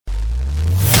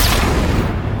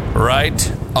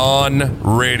Right on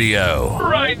radio.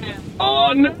 Right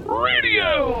on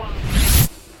radio.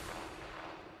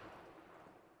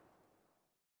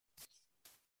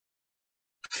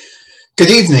 Good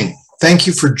evening. Thank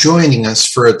you for joining us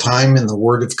for a time in the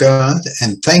Word of God.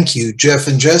 And thank you, Jeff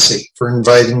and Jesse, for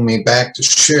inviting me back to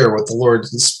share what the Lord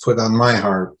has put on my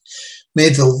heart. May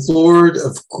the Lord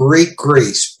of great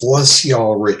grace bless you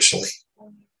all richly.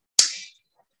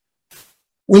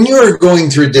 When you are going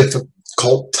through a difficult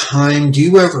time, do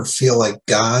you ever feel like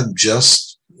God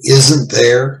just isn't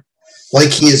there? Like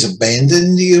he has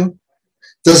abandoned you?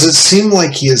 Does it seem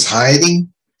like he is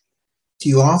hiding? Do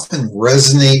you often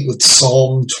resonate with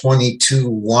Psalm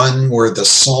 22:1, where the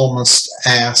psalmist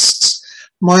asks,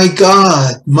 my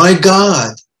God,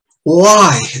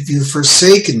 why have you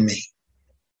forsaken me?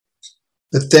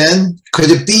 But then,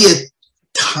 could it be at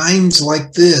times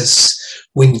like this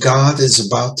when God is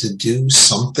about to do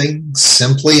something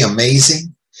simply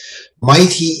amazing?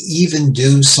 Might he even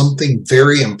do something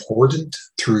very important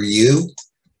through you?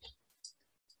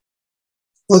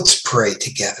 Let's pray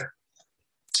together.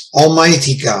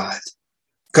 Almighty God,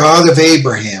 God of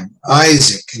Abraham,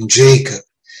 Isaac, and Jacob,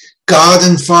 God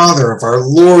and Father of our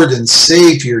Lord and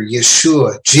Savior,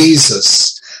 Yeshua,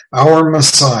 Jesus, our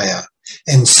Messiah,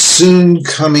 and soon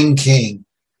coming King.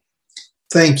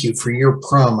 Thank you for your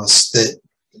promise that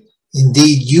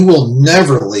indeed you will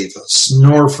never leave us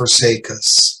nor forsake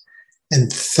us.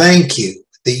 And thank you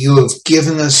that you have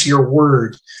given us your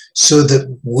word so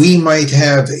that we might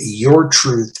have your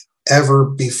truth ever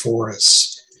before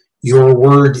us. Your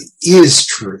word is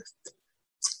truth.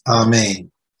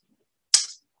 Amen.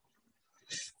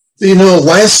 You know,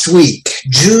 last week,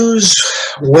 Jews,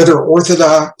 whether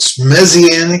Orthodox,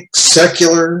 Messianic,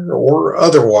 secular, or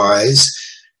otherwise,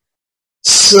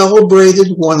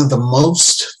 celebrated one of the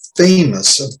most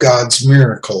famous of God's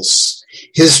miracles,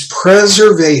 his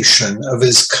preservation of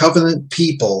his covenant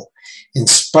people in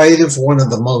spite of one of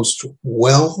the most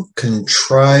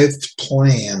well-contrived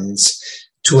plans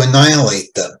to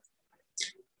annihilate them.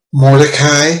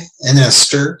 Mordecai and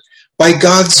Esther, by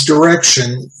God's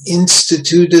direction,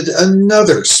 instituted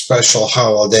another special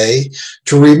holiday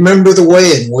to remember the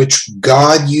way in which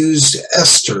God used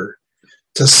Esther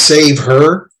to save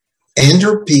her and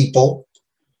her people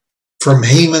from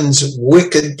Haman's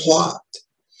wicked plot.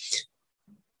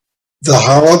 The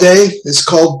holiday is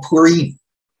called Purim,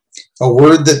 a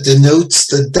word that denotes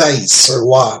the dice or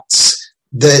lots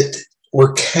that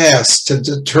were cast to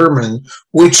determine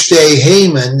which day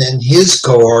Haman and his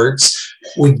cohorts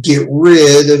would get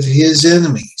rid of his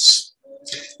enemies.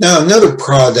 Now, another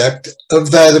product of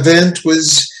that event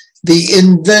was the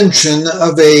invention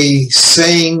of a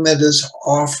saying that is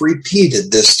oft repeated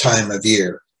this time of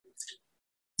year.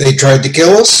 They tried to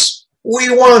kill us, we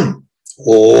won.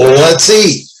 Let's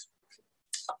eat.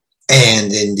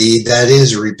 And indeed, that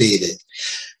is repeated.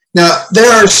 Now, there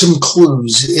are some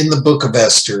clues in the book of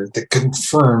Esther that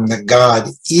confirm that God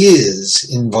is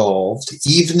involved,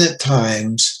 even at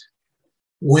times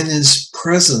when his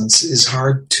presence is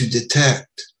hard to detect.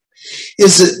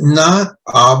 Is it not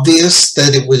obvious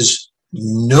that it was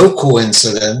no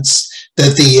coincidence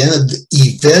that the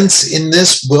events in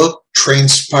this book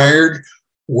transpired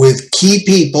with key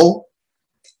people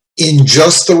in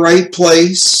just the right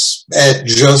place at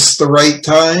just the right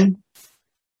time?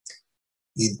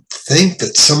 You'd think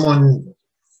that someone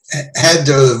had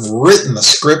to have written the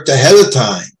script ahead of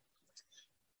time.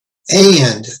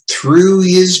 And through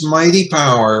his mighty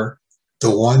power,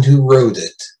 the one who wrote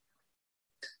it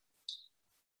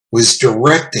was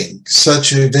directing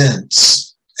such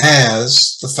events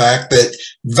as the fact that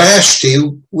Vashti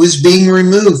was being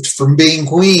removed from being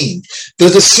queen,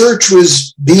 that a search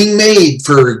was being made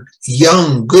for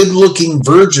young, good-looking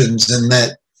virgins, and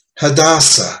that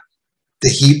Hadassah, the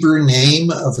Hebrew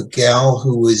name of a gal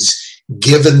who was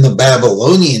given the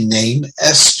Babylonian name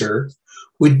Esther,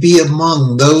 would be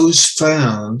among those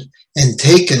found and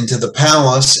taken to the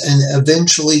palace and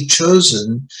eventually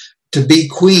chosen to be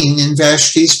queen in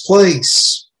Vashti's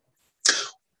place.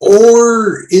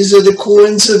 Or is it a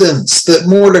coincidence that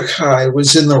Mordecai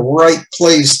was in the right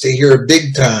place to hear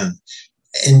Bigtan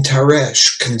and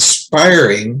Teresh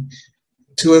conspiring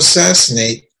to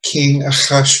assassinate King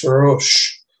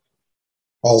Ahasuerus,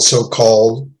 also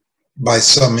called by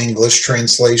some English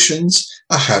translations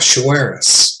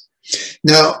Ahasuerus?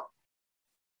 Now,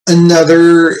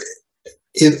 another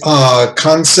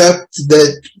concept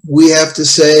that we have to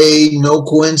say no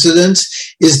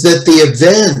coincidence is that the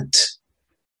event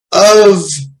of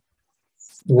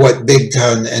what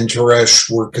Bigtan and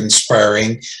Teresh were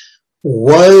conspiring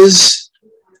was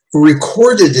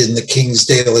recorded in the King's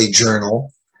Daily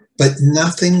Journal but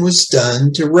nothing was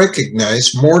done to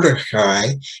recognize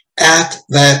Mordecai at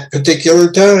that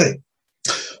particular time,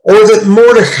 or that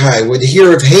Mordecai would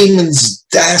hear of Haman's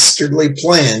dastardly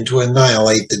plan to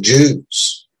annihilate the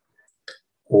Jews,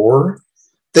 or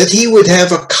that he would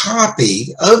have a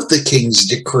copy of the king's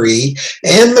decree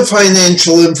and the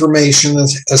financial information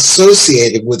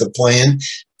associated with the plan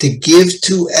to give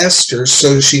to Esther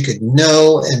so she could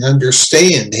know and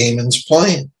understand Haman's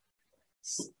plan.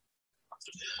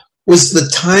 Was the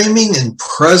timing and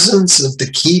presence of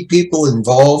the key people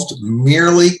involved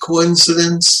merely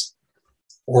coincidence?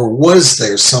 Or was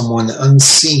there someone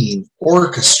unseen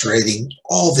orchestrating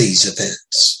all these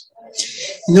events?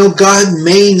 You know, God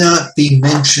may not be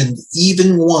mentioned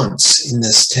even once in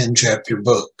this 10-chapter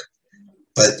book,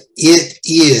 but it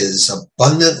is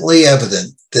abundantly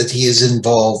evident that he is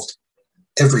involved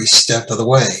every step of the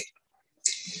way.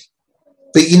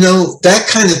 But you know, that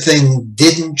kind of thing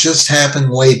didn't just happen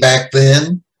way back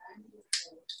then.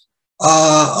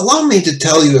 Allow me to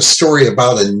tell you a story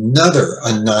about another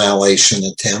annihilation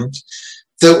attempt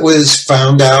that was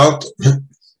found out,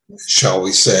 shall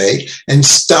we say, and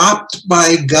stopped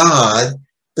by God,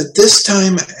 but this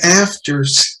time after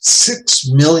 6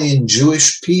 million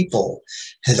Jewish people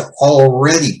had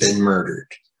already been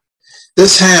murdered.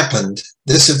 This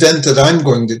event that I'm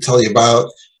going to tell you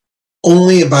about,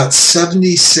 only about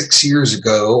 76 years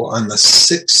ago on the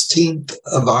 16th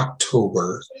of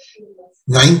October,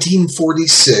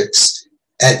 1946,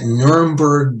 at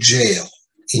Nuremberg jail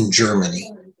in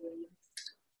Germany.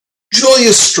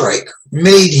 Julius Streicher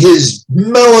made his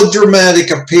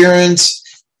melodramatic appearance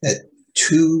at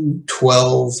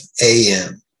 2:12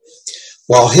 a.m.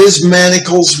 While his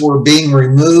manacles were being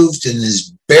removed and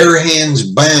his bare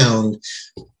hands bound,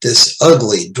 this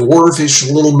ugly,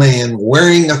 dwarfish little man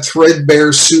wearing a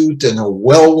threadbare suit and a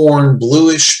well-worn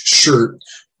bluish shirt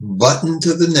buttoned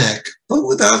to the neck, but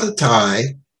without a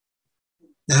tie.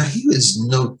 Now, he was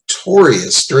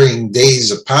notorious during days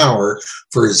of power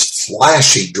for his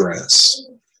flashy dress.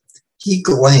 He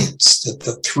glanced at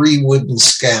the 3 wooden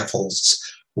scaffolds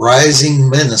rising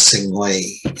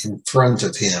menacingly in front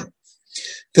of him.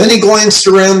 Then he glanced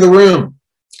around the room,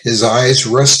 his eyes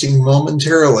resting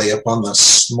momentarily upon the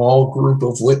small group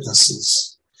of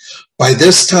witnesses. By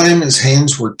this time, his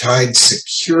hands were tied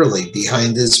securely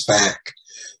behind his back.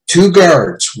 2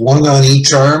 guards, one on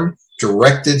each arm,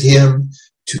 directed him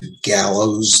to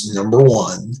gallows number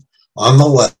 1 on the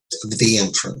left of the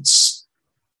entrance.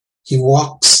 He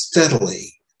walked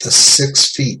steadily the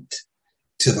 6 feet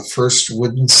to the first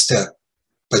wooden step,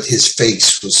 but his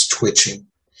face was twitching.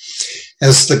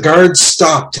 As the guard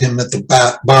stopped him at the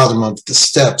bottom of the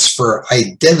steps for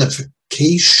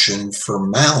identification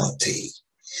formality,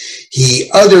 he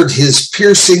uttered his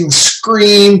piercing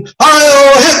scream,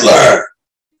 "Heil Hitler!"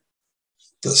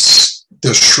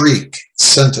 The shriek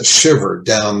sent a shiver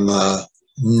down the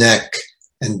neck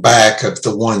and back of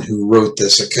the one who wrote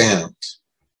this account.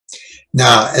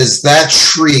 Now, as that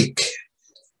shriek,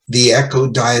 the echo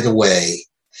died away.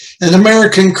 An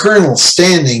American colonel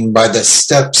standing by the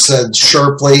step said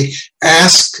sharply,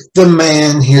 "Ask the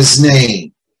man his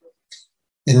name."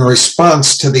 In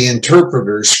response to the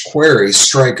interpreter's query,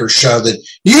 Streicher shouted,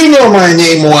 "You know my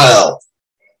name well."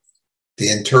 The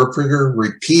interpreter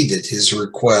repeated his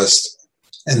request,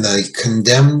 and the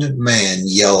condemned man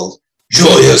yelled,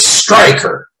 "Julius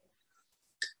Streicher!"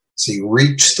 As he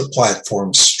reached the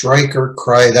platform, Streicher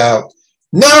cried out,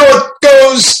 "Now it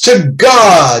goes to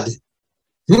God!"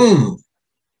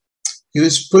 He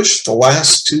was pushed the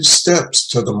last 2 steps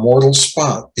to the mortal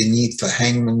spot beneath the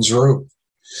hangman's rope.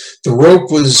 The rope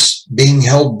was being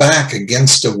held back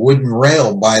against a wooden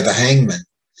rail by the hangman.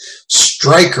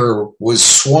 Streicher was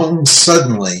swung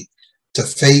suddenly to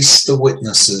face the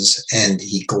witnesses, and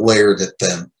he glared at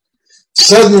them.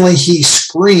 Suddenly he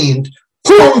screamed,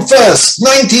 "Purimfest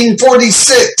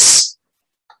 1946!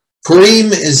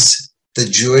 Purim is the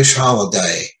Jewish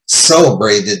holiday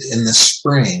celebrated in the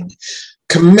spring,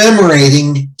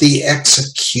 commemorating the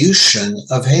execution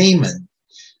of Haman,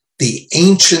 the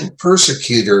ancient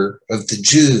persecutor of the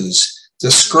Jews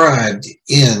described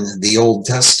in the Old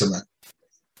Testament.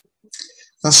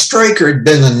 Now, Streicher had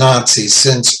been a Nazi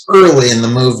since early in the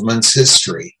movement's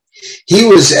history. He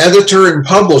was editor and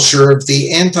publisher of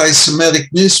the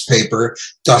anti-Semitic newspaper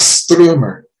Das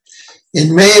Strömer.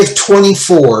 In May of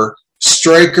 1924,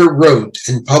 Streicher wrote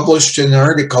and published an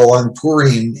article on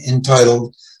Purim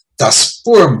entitled Das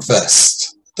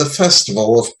Purimfest, the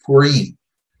Festival of Purim.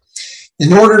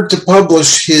 In order to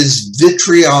publish his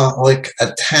vitriolic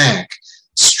attack,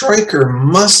 Streicher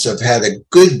must have had a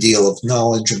good deal of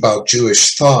knowledge about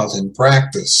Jewish thought and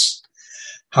practice.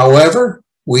 However,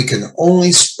 we can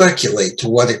only speculate to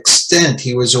what extent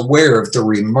he was aware of the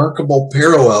remarkable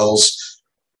parallels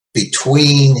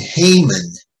between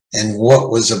Haman and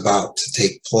what was about to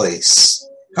take place.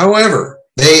 However,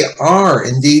 they are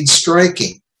indeed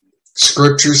striking.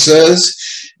 Scripture says,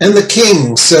 "And the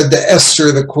king said to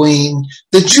Esther the queen,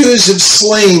 the Jews have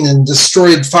slain and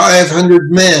destroyed 500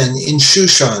 men in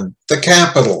Shushan, the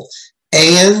capital,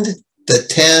 and the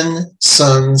 10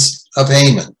 sons of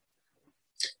Haman.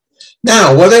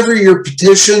 Now, whatever your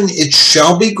petition, it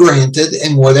shall be granted,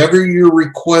 and whatever your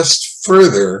request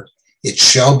further, it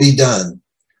shall be done."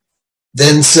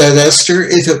 Then said Esther,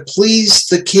 "If it please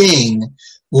the king,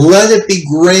 let it be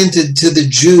granted to the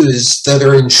Jews that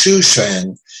are in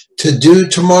Shushan to do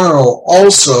tomorrow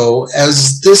also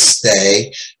as this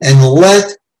day, and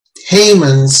let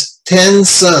Haman's 10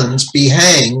 sons be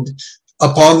hanged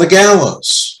upon the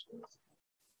gallows."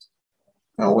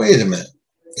 Now, wait a minute.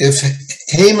 If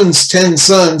Haman's 10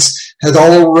 sons had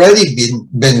already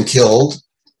been killed,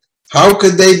 how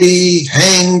could they be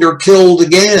hanged or killed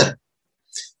again?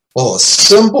 Well, a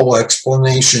simple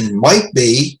explanation might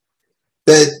be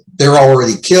that they're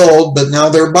already killed, but now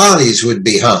their bodies would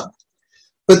be hung.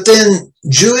 But then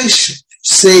Jewish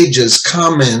sages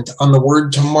comment on the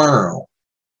word tomorrow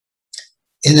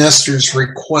in Esther's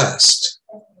request.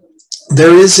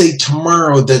 There is a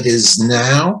tomorrow that is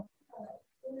now,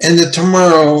 and a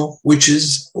tomorrow which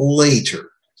is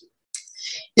later.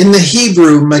 In the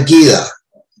Hebrew Megillah,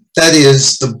 that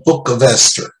is the book of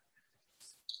Esther,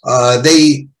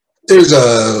 there's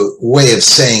a way of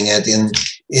saying it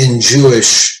in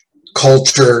Jewish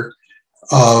culture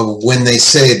when they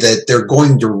say that they're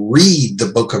going to read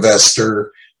the book of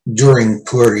Esther during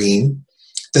Purim,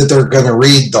 that they're going to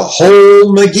read the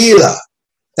whole Megillah.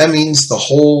 That means the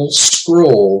whole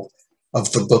scroll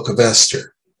of the book of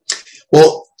Esther.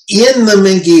 Well, in the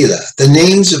Megillah, the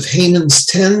names of Haman's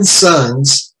 10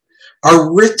 sons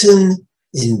are written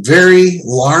in very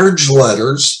large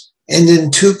letters and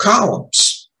in 2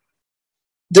 columns.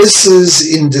 This is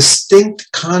in distinct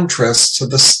contrast to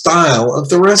the style of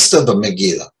the rest of the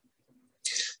Megillah.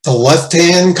 The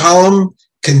left-hand column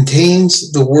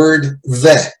contains the word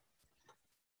ve,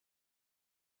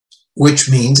 which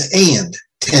means and,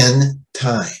 10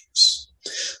 times.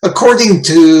 According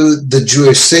to the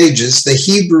Jewish sages, the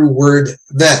Hebrew word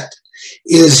vet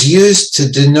is used to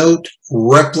denote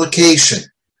replication.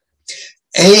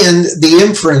 And the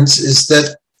inference is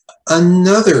that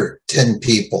another 10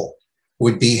 people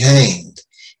would be hanged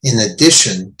in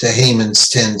addition to Haman's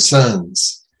 10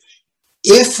 sons.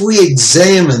 If we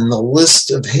examine the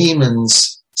list of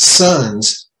Haman's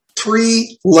sons,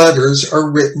 3 letters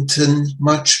are written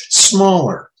much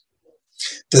smaller.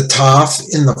 The Taf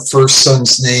in the first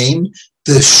son's name,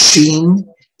 the Shin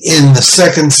in the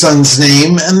second son's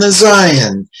name, and the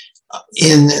Zayin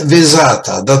in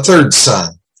Vizata, the third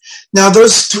son. Now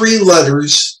those 3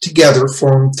 letters together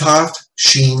form Taf,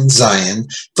 Shin, Zayin,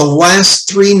 the last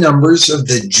 3 numbers of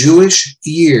the Jewish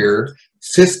year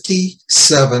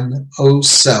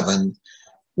 5707,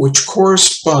 which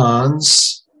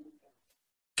corresponds,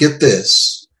 get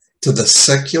this, to the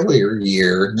secular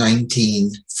year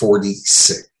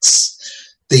 1946,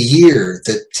 the year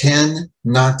that 10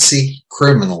 Nazi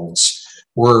criminals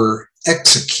were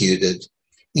executed,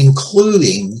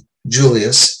 including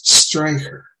Julius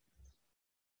Streicher.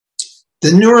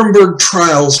 The Nuremberg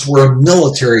trials were a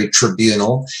military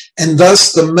tribunal, and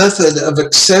thus the method of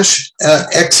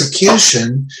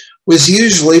execution was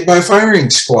usually by firing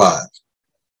squad.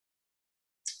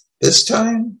 This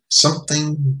time,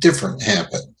 something different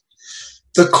happened.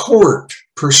 The court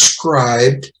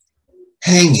prescribed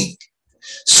hanging.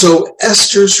 So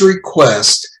Esther's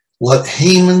request, "Let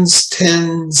Haman's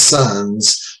 10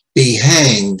 sons be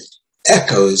hanged,"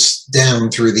 echoes down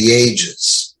through the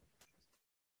ages.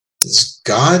 Does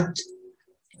God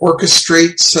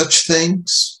orchestrate such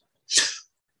things?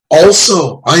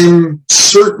 Also, I am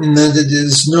certain that it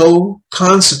is no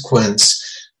consequence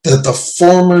that the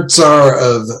former Tsar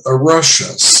of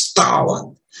Russia,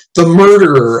 Stalin, the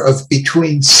murderer of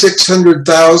between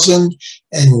 600,000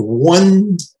 and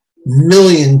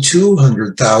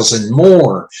 1,200,000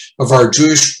 more of our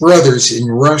Jewish brothers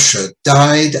in Russia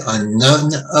died on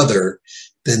none other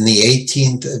than the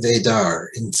 18th of Adar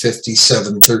in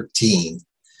 5713,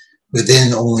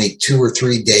 within only 2 or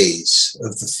 3 days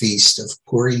of the feast of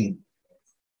Purim.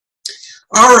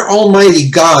 Our Almighty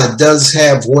God does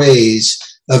have ways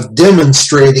of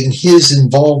demonstrating his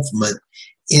involvement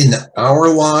in our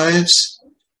lives,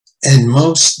 and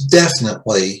most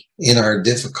definitely in our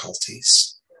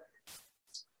difficulties.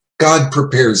 God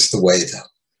prepares the way, though.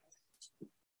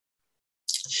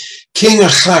 King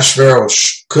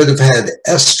Ahasuerus could have had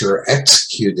Esther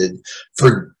executed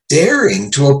for daring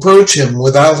to approach him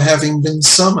without having been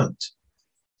summoned.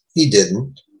 He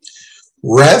didn't.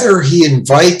 Rather, he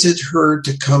invited her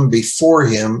to come before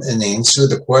him and answer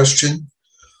the question,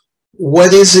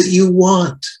 "What is it you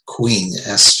want, Queen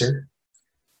Esther?"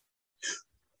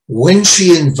 When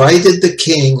she invited the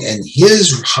king and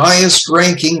his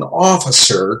highest-ranking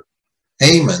officer,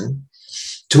 Haman,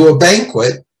 to a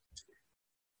banquet,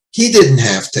 he didn't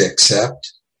have to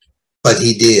accept, but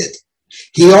he did.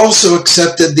 He also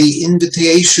accepted the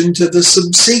invitation to the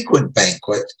subsequent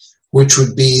banquet, which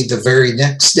would be the very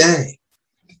next day.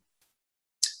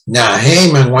 Now,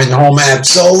 Haman went home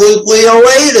absolutely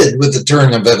elated with the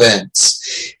turn of events.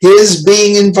 His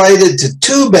being invited to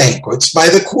 2 banquets by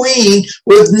the queen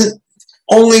with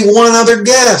only one other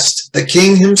guest, the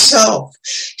king himself.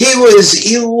 He was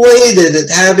elated at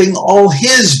having all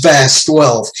his vast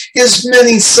wealth, his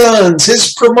many sons,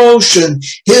 his promotion,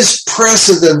 his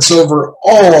precedence over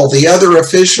all the other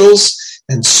officials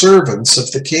and servants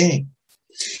of the king.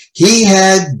 He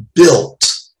had built,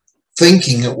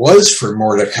 thinking it was for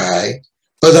Mordecai,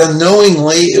 but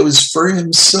unknowingly it was for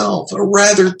himself, a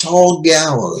rather tall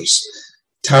gallows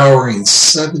towering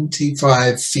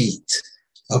 75 feet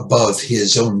above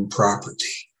his own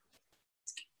property.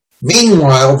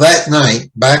 Meanwhile, that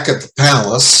night, back at the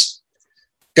palace,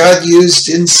 God used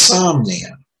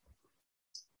insomnia.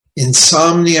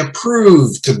 Insomnia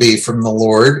proved to be from the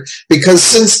Lord, because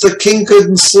since the king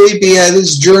couldn't sleep, he had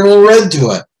his journal read to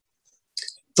him.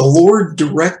 The Lord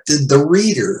directed the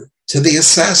reader to the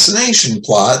assassination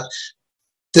plot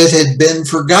that had been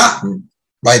forgotten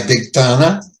by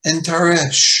Bigthana and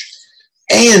Teresh,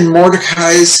 and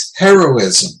Mordecai's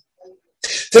heroism.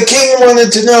 The king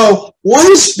wanted to know what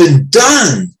has been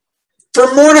done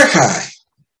for Mordecai.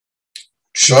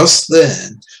 Just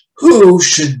then, who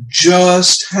should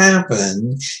just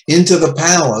happen into the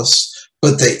palace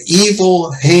but the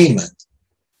evil Haman?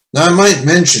 Now, I might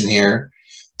mention here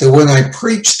that when I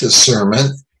preached the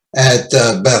sermon at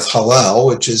Beth Hallel,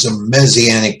 which is a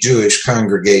Messianic Jewish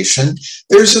congregation,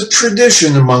 there's a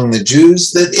tradition among the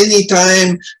Jews that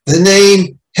anytime the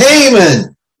name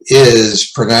Haman is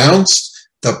pronounced,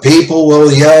 the people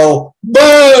will yell,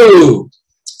 "Boo!"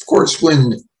 Of course,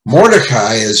 when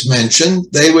Mordecai is mentioned,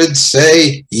 they would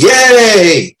say,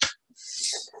 "Yay!"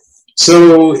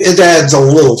 So it adds a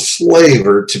little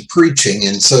flavor to preaching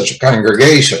in such a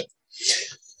congregation.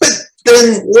 But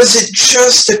then was it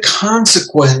just a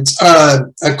coincidence,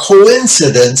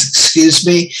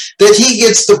 that he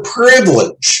gets the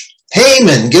privilege,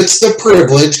 Haman gets the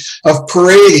privilege of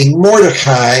parading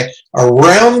Mordecai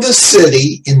around the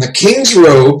city in the king's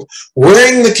robe,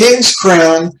 wearing the king's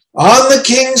crown, on the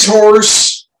king's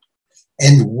horse,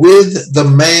 and with the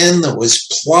man that was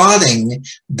plotting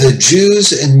the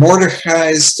Jews and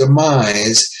Mordecai's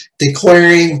demise,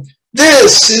 declaring,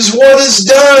 "This is what is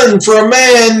done for a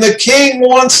man the king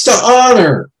wants to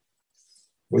honor."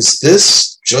 Was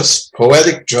this just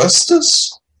poetic justice?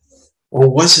 Or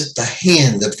was it the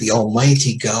hand of the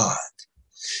Almighty God?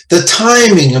 The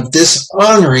timing of this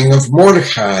honoring of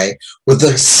Mordecai with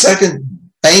the second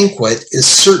banquet is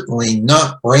certainly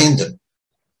not random.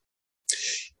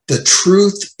 The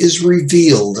truth is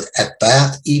revealed at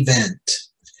that event,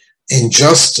 and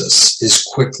justice is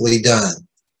quickly done.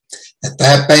 At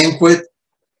that banquet,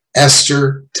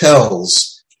 Esther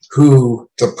tells who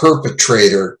the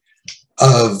perpetrator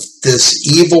of this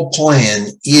evil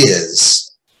plan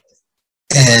is,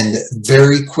 and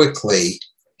very quickly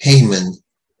Haman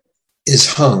is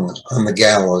hung on the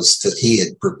gallows that he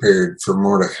had prepared for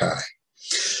Mordecai.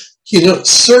 You know,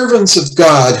 servants of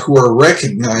God who are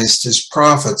recognized as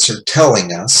prophets are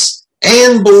telling us,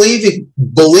 and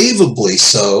believably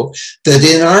so, that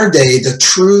in our day the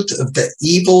truth of the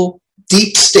evil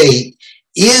deep state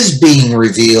is being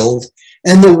revealed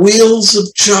and the wheels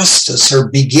of justice are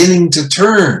beginning to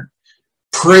turn.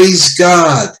 Praise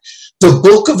God. The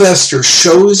book of Esther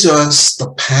shows us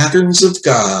the patterns of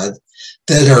God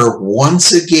that are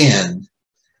once again,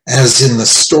 as in the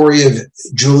story of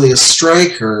Julius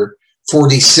Streicher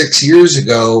 46 years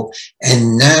ago,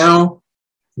 and now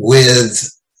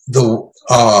with the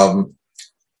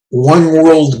one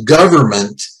world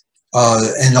government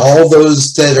and all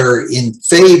those that are in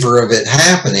favor of it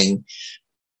happening,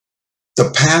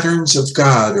 the patterns of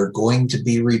God are going to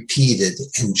be repeated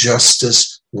and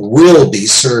justice will be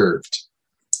served.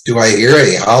 Do I hear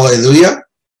a hallelujah?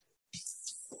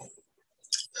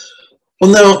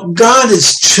 Well, now, God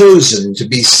has chosen to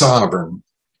be sovereign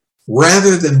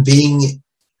rather than being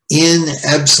in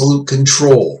absolute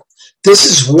control. This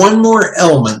is one more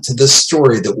element to this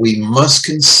story that we must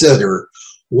consider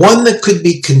one that could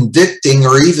be convicting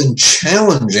or even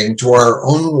challenging to our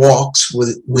own walks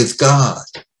with God.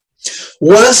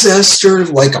 Was Esther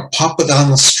like a puppet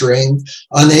on a string,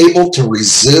 unable to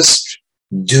resist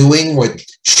doing what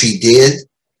she did?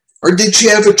 Or did she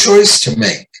have a choice to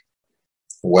make?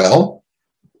 Well,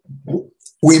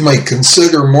 we might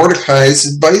consider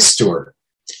Mordecai's advice to her.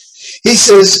 He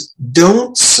says,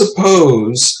 don't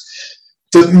suppose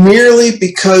that merely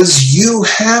because you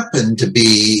happen to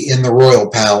be in the royal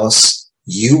palace,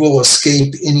 you will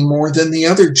escape any more than the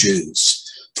other Jews.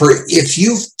 For if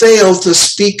you fail to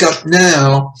speak up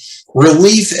now,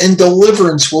 relief and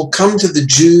deliverance will come to the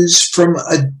Jews from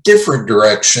a different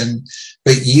direction,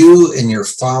 but you and your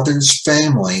father's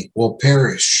family will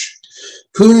perish.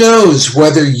 Who knows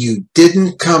whether you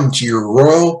didn't come to your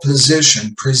royal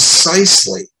position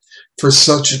precisely for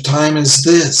such a time as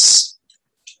this?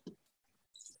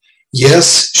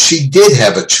 Yes, she did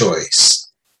have a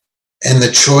choice, and the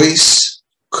choice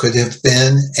could have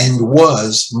been and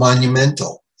was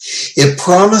monumental. It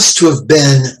promised to have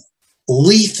been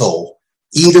lethal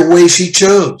either way she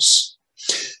chose.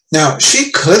 Now,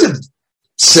 she could have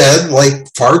said, like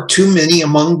far too many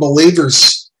among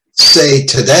believers say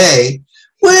today,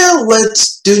 well,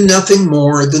 let's do nothing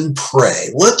more than pray.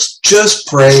 Let's just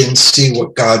pray and see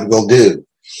what God will do.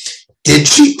 Did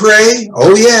she pray?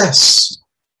 Oh, yes.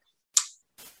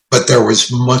 But there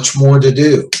was much more to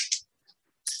do.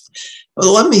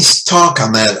 Well, let me talk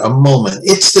on that a moment.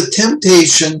 It's the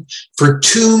temptation for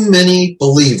too many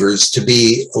believers to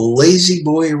be lazy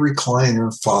boy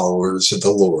recliner followers of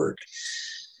the Lord.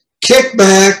 Kick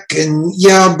back and,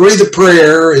 breathe a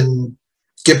prayer and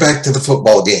get back to the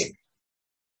football game.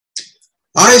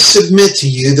 I submit to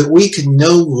you that we can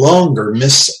no longer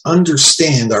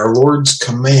misunderstand our Lord's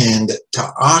command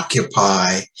to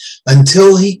occupy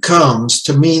until he comes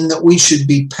to mean that we should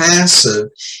be passive,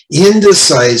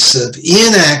 indecisive,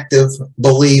 inactive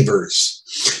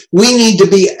believers. We need to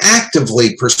be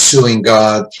actively pursuing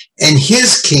God and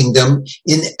his kingdom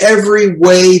in every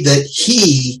way that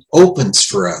he opens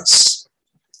for us.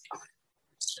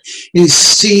 You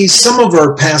see, some of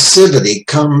our passivity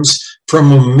comes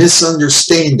from a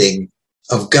misunderstanding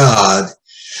of God,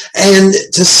 and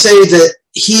to say that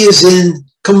he is in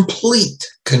complete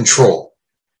control.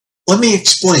 Let me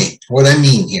explain what I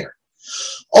mean here.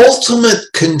 Ultimate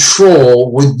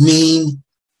control would mean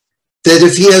that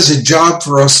if he has a job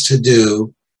for us to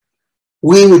do,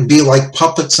 we would be like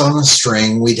puppets on a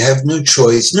string. We'd have no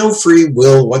choice, no free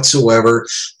will whatsoever.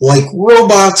 Like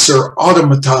robots or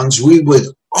automatons, we would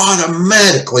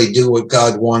automatically do what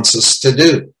God wants us to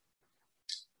do.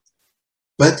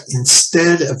 But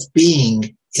instead of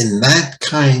being in that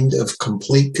kind of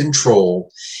complete control,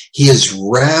 he has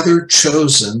rather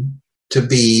chosen to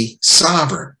be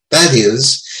sovereign. That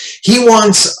is, he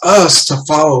wants us to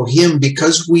follow him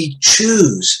because we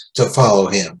choose to follow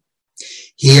him.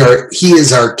 He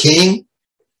is our king.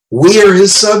 We are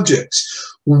his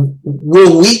subjects.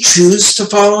 Will we choose to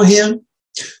follow him?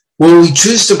 Will we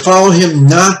choose to follow him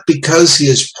not because he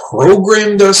has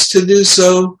programmed us to do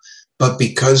so, but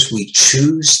because we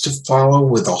choose to follow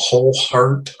with a whole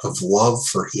heart of love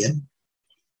for him?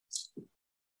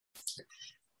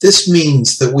 This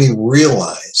means that we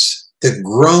realize that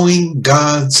growing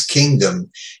God's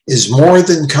kingdom is more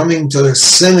than coming to a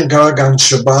synagogue on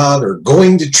Shabbat or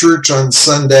going to church on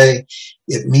Sunday.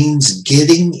 It means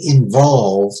getting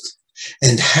involved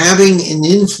and having an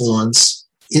influence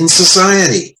in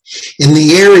society, in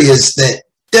the areas that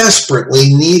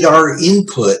desperately need our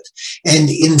input and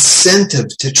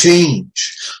incentive to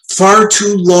change. Far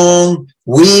too long,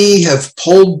 we have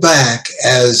pulled back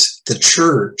as the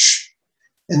church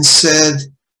and said,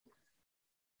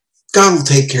 God will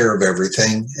take care of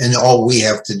everything, and all we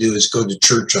have to do is go to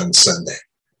church on Sunday.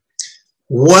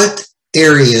 What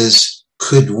areas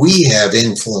could we have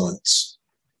influence?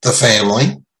 The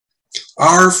family.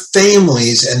 Our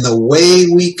families and the way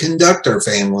we conduct our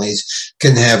families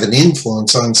can have an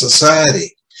influence on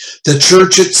society. The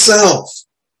church itself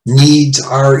needs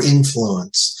our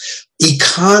influence.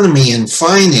 Economy and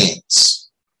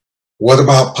finance. What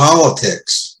about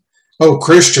politics? Oh,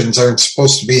 Christians aren't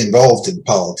supposed to be involved in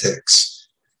politics.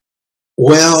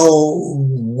 Well,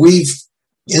 we've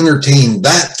entertained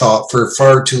that thought for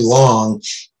far too long,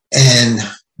 and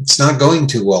it's not going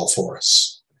too well for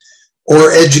us.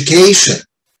 Or education,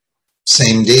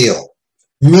 same deal.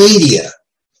 Media,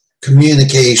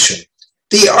 communication,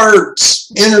 the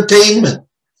arts, entertainment.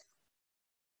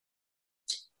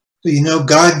 You know,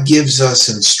 God gives us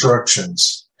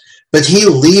instructions, but he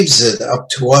leaves it up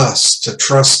to us to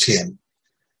trust him.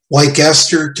 like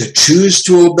Esther, to choose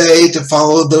to obey, to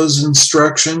follow those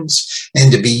instructions,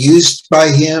 and to be used by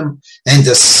him, and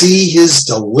to see his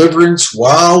deliverance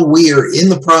while we are in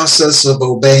the process of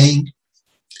obeying,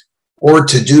 or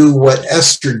to do what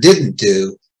Esther didn't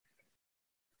do,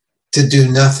 to do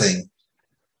nothing.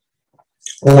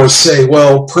 Or say,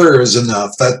 well, prayer is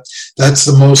enough. That's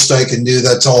the most I can do.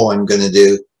 That's all I'm going to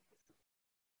do.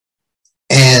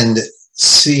 And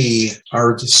see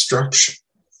our destruction.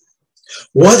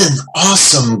 What an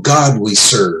awesome God we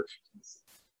serve.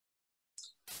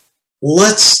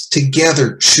 Let's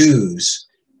together choose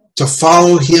to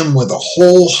follow him with a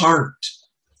whole heart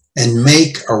and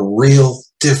make a real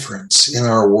difference in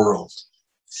our world.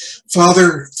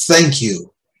 Father, thank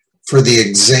you for the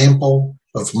example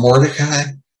of Mordecai,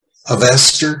 of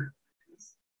Esther.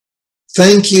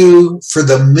 Thank you for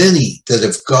the many that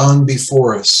have gone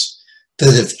before us,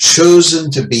 that have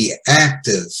chosen to be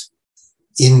active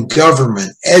in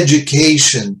government,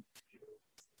 education,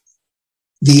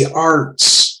 the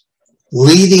arts,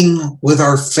 leading with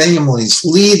our families,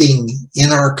 leading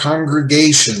in our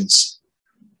congregations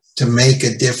to make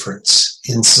a difference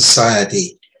in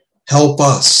society. Help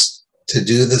us to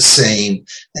do the same,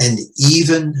 and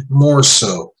even more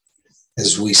so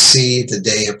as we see the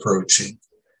day approaching.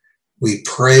 We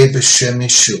pray b'Shem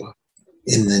Yeshua,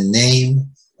 in the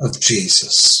name of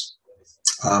Jesus.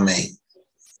 Amen.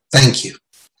 Thank you.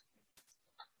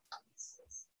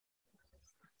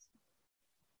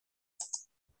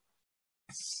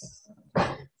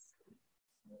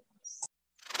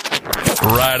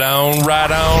 Right on,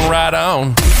 right on, right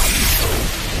on.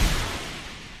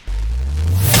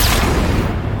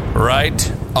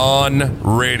 Right on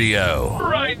radio.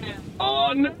 Right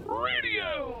on